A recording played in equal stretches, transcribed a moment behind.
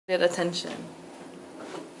Get attention.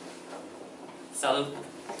 Salud.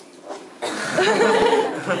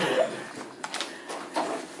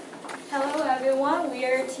 Hello everyone, we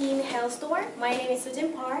are Team Hailstorm. My name is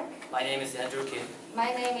Sujin Park. My name is Andrew Kim.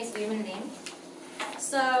 My name is Yumin Lim.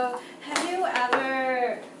 So, have you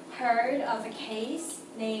ever heard of a case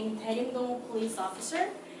named Daerimdong police officer?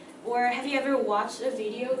 Or have you ever watched a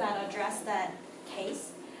video that addressed that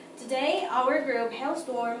case? Today, our group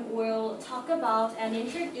Hailstorm will talk about and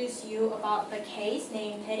introduce you about the case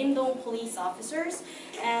named Daerimdong police officers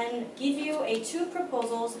and give you two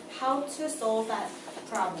proposals how to solve that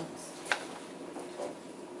problem.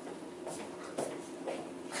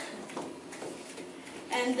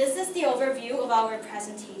 And this is the overview of our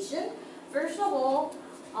presentation. First of all,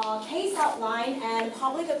 case outline and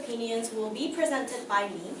public opinions will be presented by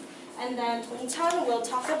me. And then Dong-chan will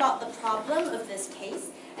talk about the problem of this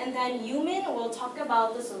case. And then Yumin will talk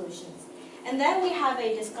about the solutions. And then we have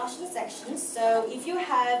a discussion section. So if you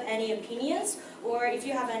have any opinions or if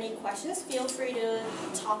you have any questions, feel free to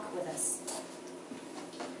talk with us.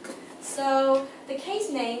 So the case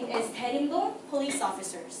name is Daerimdong police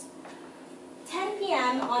officers. 10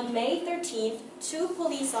 p.m. on May 13th, two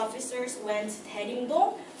police officers went to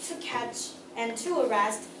Daerimdong to catch and to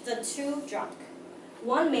arrest the two drunk,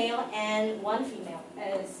 one male and one female,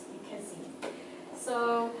 as you can see.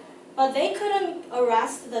 But they couldn't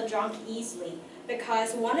arrest the drunk easily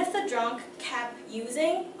because one of the drunk kept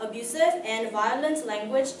using abusive and violent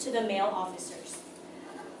language to the male officers.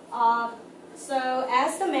 So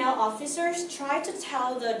as the male officers tried to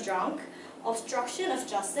tell the drunk obstruction of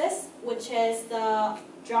justice, which is the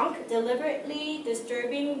drunk deliberately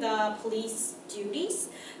disturbing the police duties,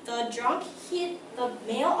 the drunk hit the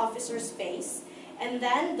male officer's face, and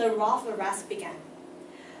then the rough arrest began.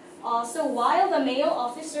 So while the male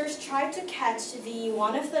officers tried to catch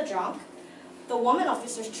one of the drunk, the woman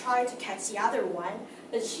officers tried to catch the other one,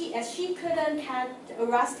 but as she couldn't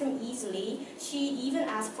arrest him easily, she even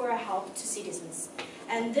asked for help to citizens.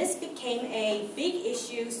 And this became a big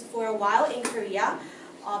issue for a while in Korea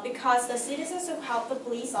because the citizens who helped the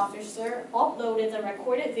police officer uploaded the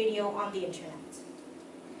recorded video on the internet.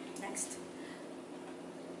 Next.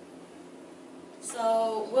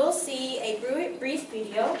 So we'll see a brief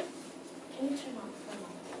video. Can you turn off the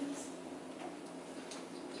mic, please?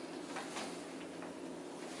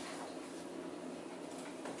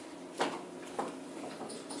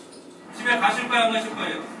 집에 가실 거예요, 안 가실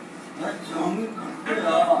거예요?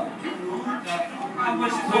 한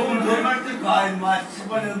번씩 너무 놀랄 때 가, 임마.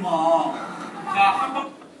 집안에 마. 자, 한 번.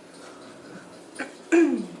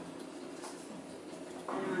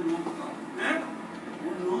 네?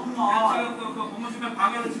 제가 그 법무팀에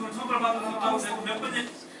방해를 지금 처벌받았다고 몇 번이.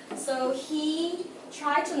 So he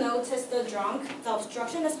tried to notice the drunk, the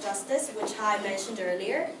obstruction of justice, which I mentioned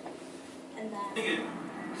earlier, and then.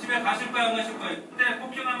 집에 가실 거예요, 안 가실 거예요? 그때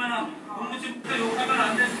폭행하면은 법무팀부터 욕하면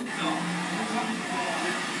안 되시죠?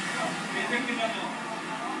 이 새끼라도.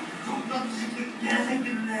 족같은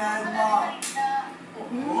개새끼네, 임마.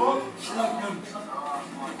 신학년.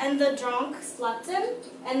 And the drunk slapped him,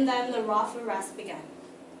 and then the rough arrest began.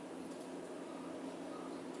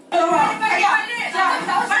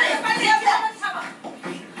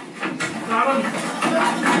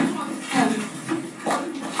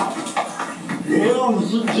 내가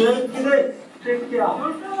무슨 죄끼래, 새끼야.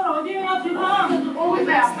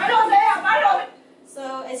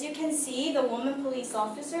 So as you can see, the woman police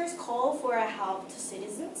officers call for a help to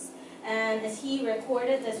citizens, and as he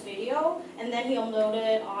recorded this video, and then he uploaded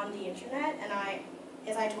it on the internet, and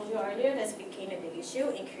as I told you earlier, this became a big issue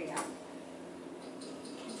in Korea.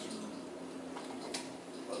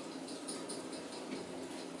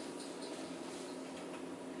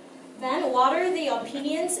 Then, what are the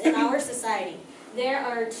opinions in our society? There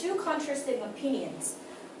are two contrasting opinions.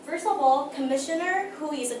 First of all, Commissioner,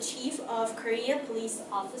 who is a chief of Korea police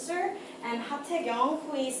officer, and Ha Tae-kyung,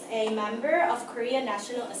 who is a member of Korea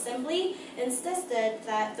National Assembly, insisted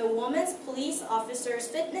that the women's police officer's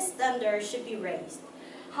fitness standard should be raised.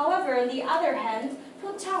 However, on the other hand,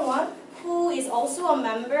 Poo Chang-won, who is also a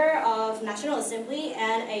member of National Assembly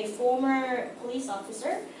and a former police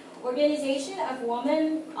officer, Organization of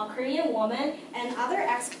Women, Korean Women, and other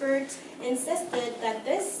experts insisted that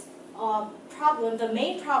this problem, the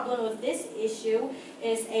main problem of this issue,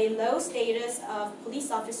 is a low status of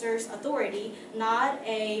police officers' authority, not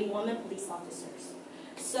a woman police officers.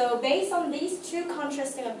 So based on these two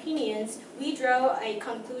contrasting opinions, we draw a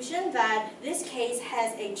conclusion that this case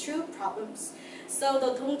has true problems. So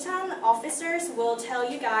the Dong-chan officers will tell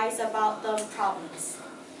you guys about the problems.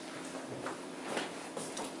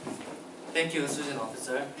 Thank you, Susan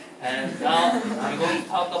Officer. And now I'm going to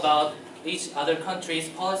talk about each other country's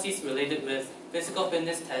policies related with physical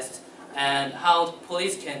fitness tests and how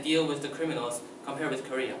police can deal with the criminals compared with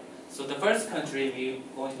Korea. So the first country we're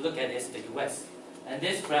going to look at is the US. And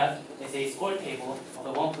this graph is a score table of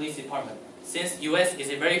the one police department. Since US is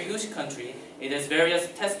a very huge country, it has various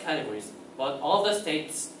test categories. But all of the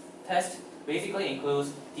states' test basically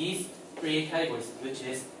includes these three categories, which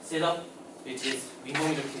is sit-up, which is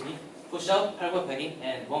윙봉이를 뛰기, push-up, 팔굽혀펴기,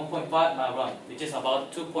 and 1.5-mile run, which is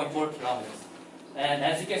about 2.4 kilometers. And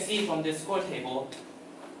as you can see from this score table,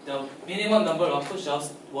 the minimum number of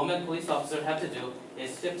push-ups women police officers have to do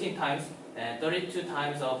is 15 times and 32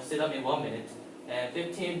 times of sit-up in 1 minute and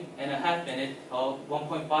 15.5 minutes of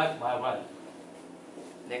 1.5-mile run.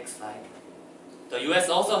 Next slide. The US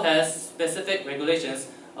also has specific regulations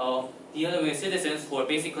of dealing with citizens who are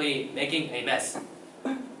basically making a mess.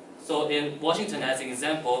 So in Washington, as an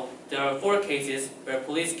example, there are 4 cases where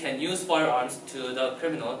police can use firearms to the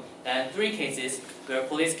criminal and 3 cases where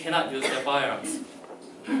police cannot use their firearms.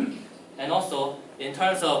 And also, in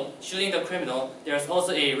terms of shooting the criminal, there's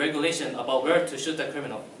also a regulation about where to shoot the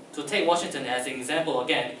criminal. To take Washington as an example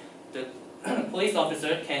again, the police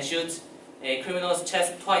officer can shoot a criminal's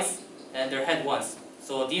chest twice and their head once.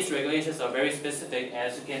 So these regulations are very specific,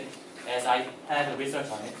 as I had research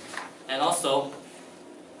on it. And also,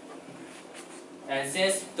 and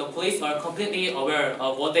since the police are completely aware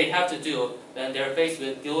of what they have to do when they're faced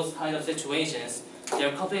with those kind of situations,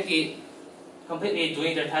 they're completely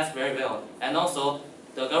doing their task very well. And also,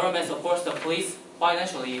 the government supports the police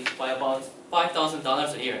financially by about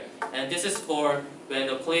 $5,000 a year. And this is for when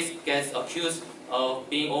the police gets accused of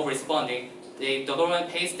being over-responding, the government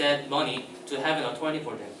pays that money to have an attorney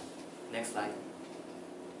for them. Next slide.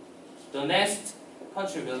 The next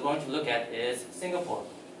country we're going to look at is Singapore.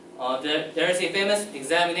 There is a famous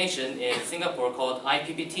examination in Singapore called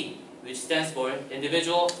IPPT, which stands for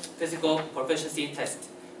Individual Physical Proficiency Test.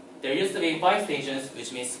 There used to be 5 stations,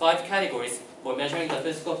 which means 5 categories for measuring the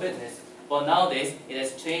physical fitness, but nowadays it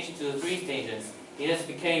has changed to 3 stations. It has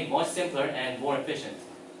become much simpler and more efficient.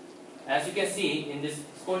 As you can see in this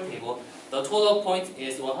score table, the total point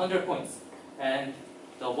is 100 points, and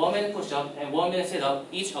the 1-minute push-up and 1-minute sit-up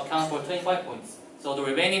each account for 25 points. So the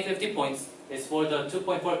remaining 50 points is for the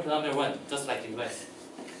 2.4 kilometer run, just like the US.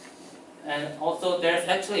 And also there's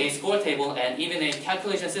actually a score table and even a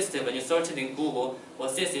calculation system when you search it in Google,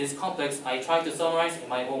 but since it is complex, I try to summarize in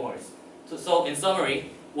my own words. So in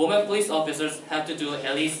summary, women police officers have to do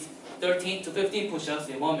at least 13 to 15 push-ups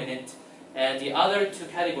in 1 minute, and the other 2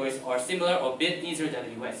 categories are similar or a bit easier than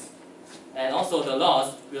the US. And also the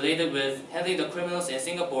laws related with handling the criminals in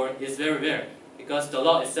Singapore is very rare, because the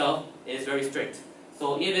law itself is very strict.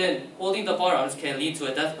 So even holding the firearms can lead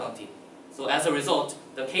to a death penalty. So as a result,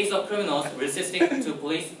 the case of criminals resisting to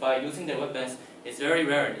police by using their weapons is very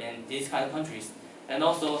rare in these kind of countries. And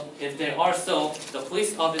also, if they are so, the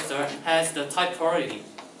police officer has the type priority,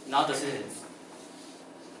 not the citizens.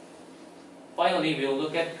 Finally, we will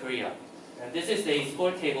look at Korea. And this is a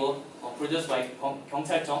score table produced by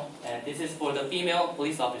경찰청, and this is for the female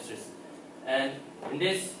police officers. And in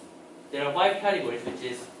this, there are 5 categories, which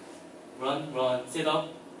is run, sit-up,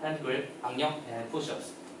 hand grip, 악령, and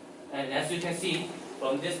push-ups. And as you can see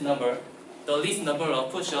from this number, the least number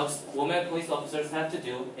of push-ups women police officers have to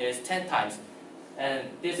do is 10 times. And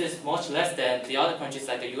this is much less than the other countries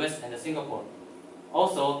like the US and the Singapore.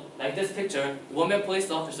 Also, like this picture, women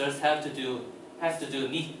police officers has to do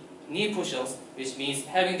knee push-ups, which means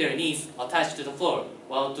having their knees attached to the floor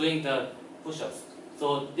while doing the push-ups.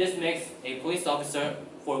 So this makes a police officer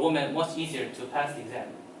for women much easier to pass the exam.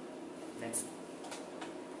 Next.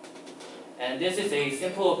 And this is a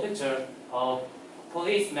simple picture of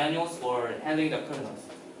police manuals for handling the criminals.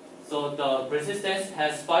 So the resistance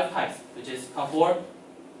has 5 types, which is conform,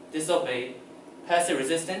 disobey, passive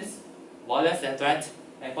resistance, violence and threat,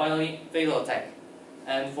 and finally fatal attack.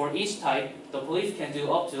 And for each type, the police can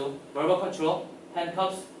do up to verbal control,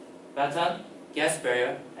 handcuffs, baton, gas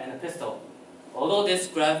barrier, and a pistol. Although this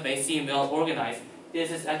graph may seem well organized, this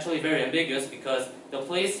is actually very ambiguous because the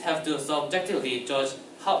police have to subjectively judge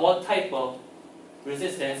what type of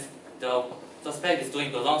resistance the suspect is doing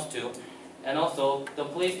belongs to. And also, the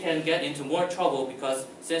police can get into more trouble because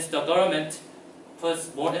since the government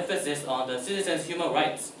puts more emphasis on the citizens' human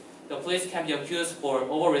rights, the police can be accused for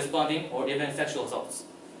over-responding or even sexual assaults.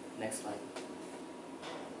 Next slide.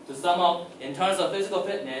 To sum up, in terms of physical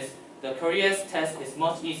fitness, the Korea's test is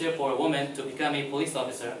much easier for a woman to become a police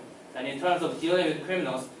officer. And in terms of dealing with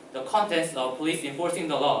criminals, the context of police enforcing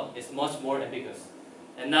the law is much more ambiguous.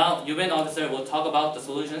 And now, UN officer will talk about the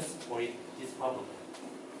solutions for this problem.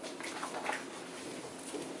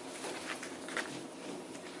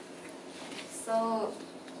 So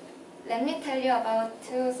let me tell you about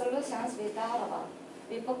two solutions we thought about.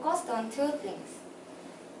 We focused on two things.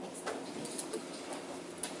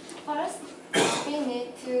 First, we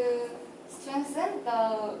need to strengthen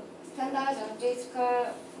the standards of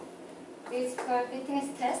physical fitness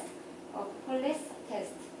test or police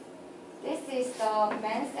test. This is the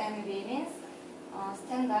men's and women's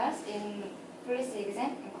standards in police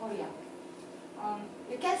exam in Korea.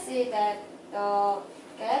 You can see that the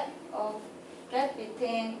gap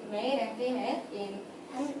between male and female in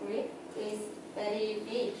hand grip is very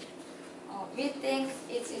big. We think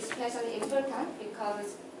it's especially important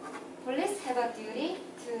because police have a duty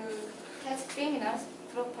to catch criminals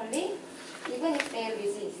properly, even if they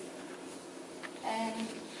resist. And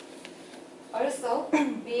also,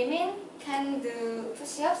 women can do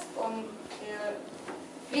push-ups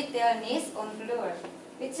with their knees on floor,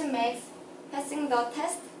 which makes passing the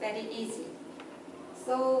test very easy.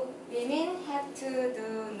 So women have to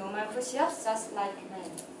do normal push-ups just like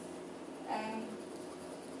men. And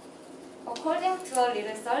according to a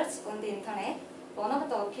research on the internet, one of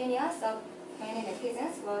the opinions of many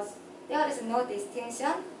netizens was there is no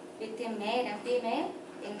distinction between male and female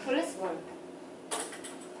in police work.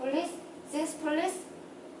 Since police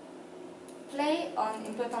play an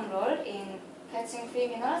important role in catching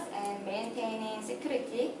criminals and maintaining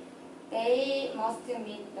security, they must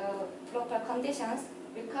meet the proper conditions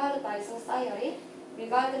required by society,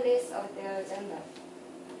 regardless of their gender.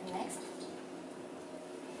 Next.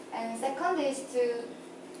 And second is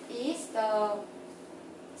the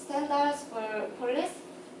standards for police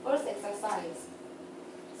force exercise.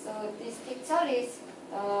 So this picture is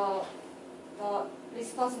the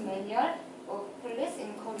response manual of police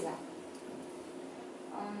in Korea.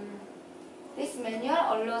 This manual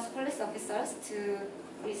allows police officers to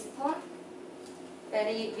respond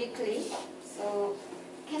very quickly, so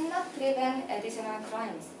cannot prevent additional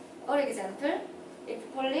crimes. For example, if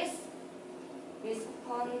police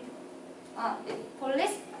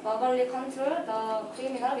verbally control the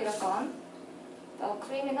criminal with a gun, the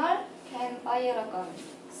criminal can fire a gun.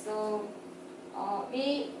 So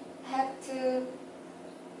we have to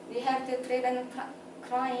prevent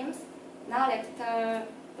crimes not after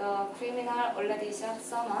the criminal already shot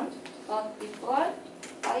someone, but before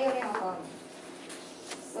firing a gun.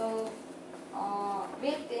 So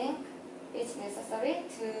we think it's necessary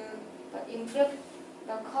to improve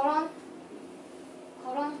the current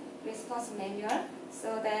response manual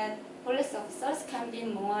so that police officers can be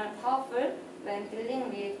more powerful when dealing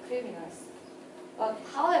with criminals. But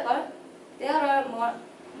however, there are more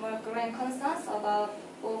growing concerns about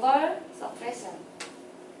over-suppression.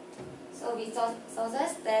 So we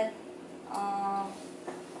suggest that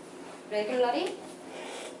regularly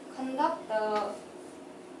conduct the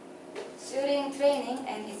shooting training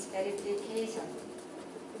and its verification.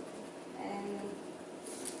 And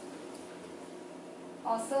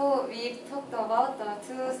also we talked about the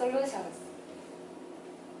two solutions.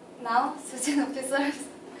 Now, student officers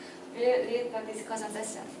will lead the discussion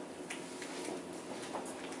session.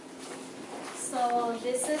 So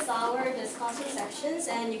this is our discussion sections,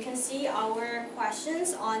 and you can see our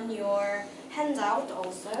questions on your handout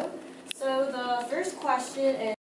also. So the first question is,